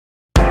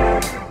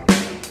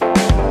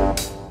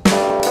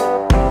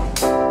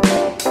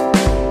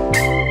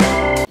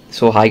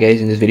So hi guys,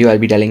 in this video I'll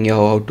be telling you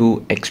how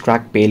to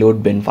extract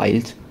payload bin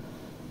files.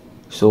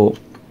 So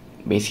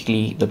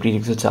basically the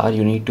prerequisites are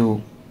you need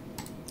to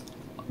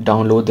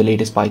download the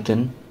latest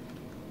Python,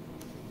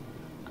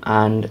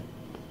 and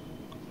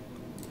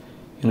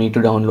you need to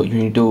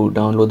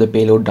download the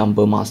payload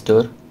dumper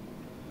master.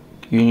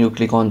 You need to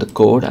click on the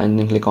code and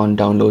then click on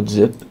download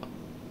zip,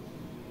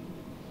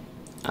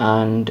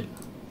 and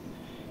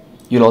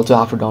you'll also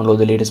have to download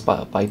the latest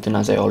Python,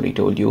 as I already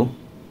told you.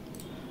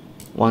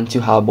 Once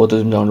you have both of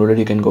them downloaded,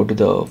 you can go to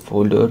the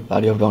folder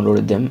where you have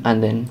downloaded them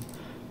and then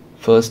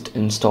first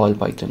install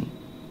Python.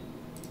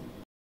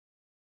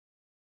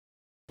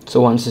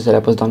 So once the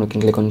setup is done, we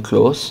can click on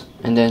close,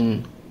 and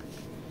then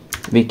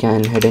we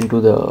can head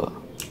into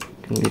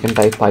we can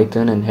type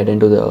Python and head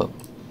into the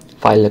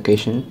file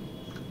location.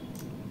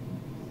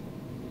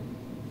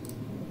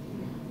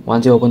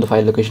 Once you open the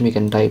file location, we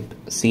can type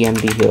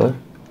cmd here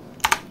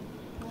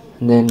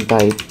and then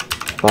type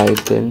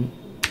python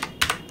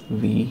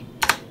v.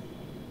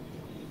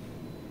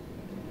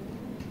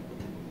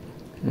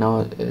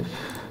 Now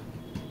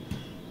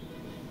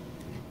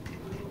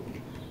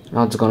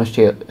it's going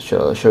to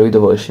show you the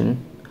version,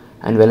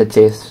 and well, it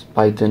says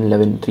Python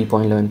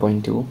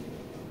 3.11.2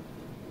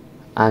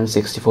 and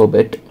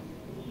 64-bit.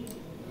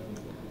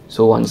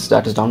 So once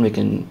that is done, we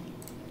can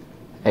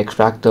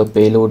extract the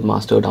payload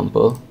master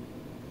dumper.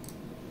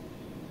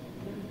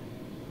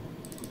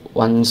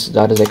 Once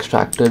that is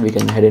extracted, we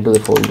can head into the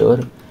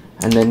folder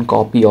and then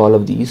copy all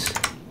of these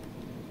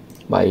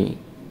by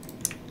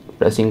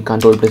pressing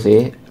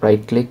Ctrl+A,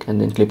 right click,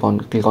 and then click on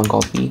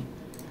copy,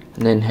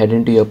 and then head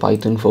into your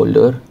Python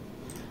folder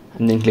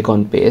and then click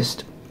on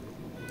paste.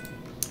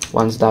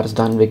 Once that is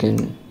done, we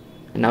can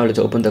now let's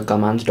open the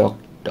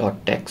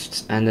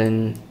commands.txt, and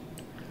then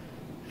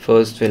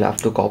first we'll have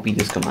to copy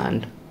this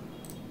command.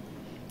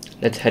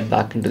 Let's head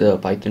back into the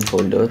Python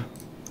folder,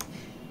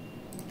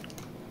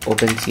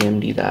 open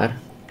cmd there,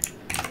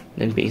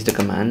 then paste the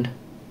command.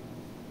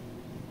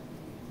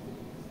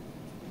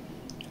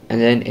 And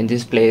then in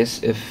this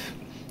place, if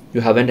you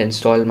haven't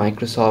installed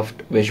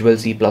Microsoft Visual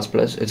C++,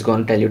 it's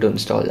going to tell you to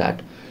install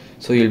that.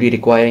 So you'll be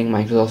requiring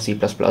Microsoft C++.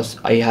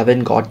 I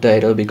haven't got the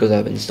error because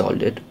I've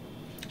installed it.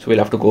 So we'll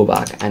have to go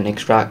back and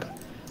extract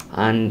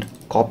and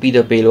copy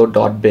the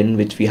payload.bin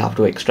which we have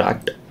to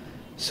extract.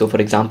 So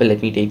for example,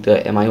 let me take the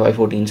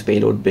MIY14's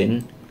payload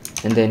bin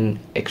and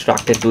then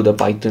extract it to the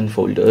Python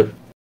folder.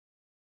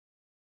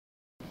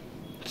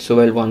 So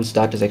well, once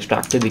that is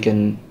extracted, we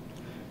can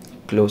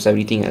close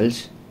everything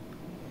else.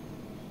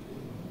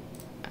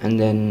 And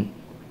then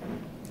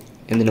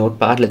in the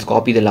notepad, let's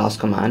copy the last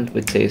command,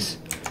 which says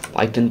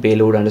python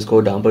payload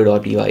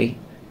 _dumper.py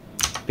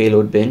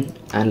payload bin,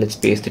 and let's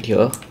paste it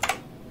here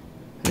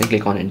and then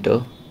click on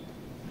enter.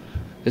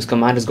 This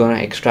command is going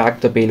to extract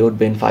the payload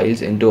bin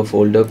files into a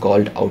folder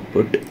called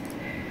output,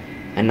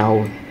 and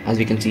now as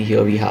we can see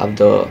here, we have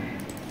the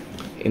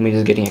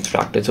images getting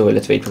extracted. So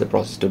let's wait for the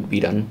process to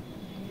be done.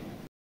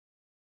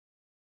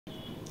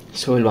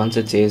 So once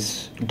it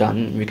says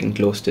done, we can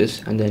close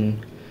this, and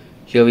then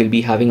here we'll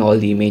be having all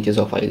the images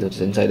of files which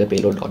is inside the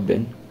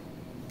payload.bin.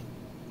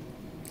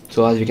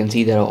 So as we can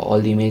see,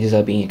 all the images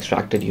are being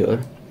extracted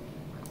here,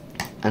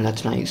 and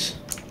that's nice.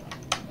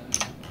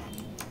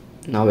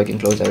 Now we can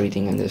close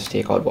everything and just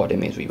take out what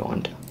image we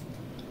want.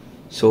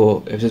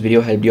 So if this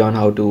video helped you on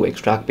how to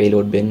extract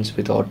payload bins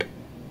without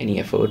any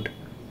effort,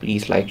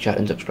 please like, share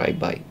and subscribe.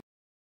 Bye.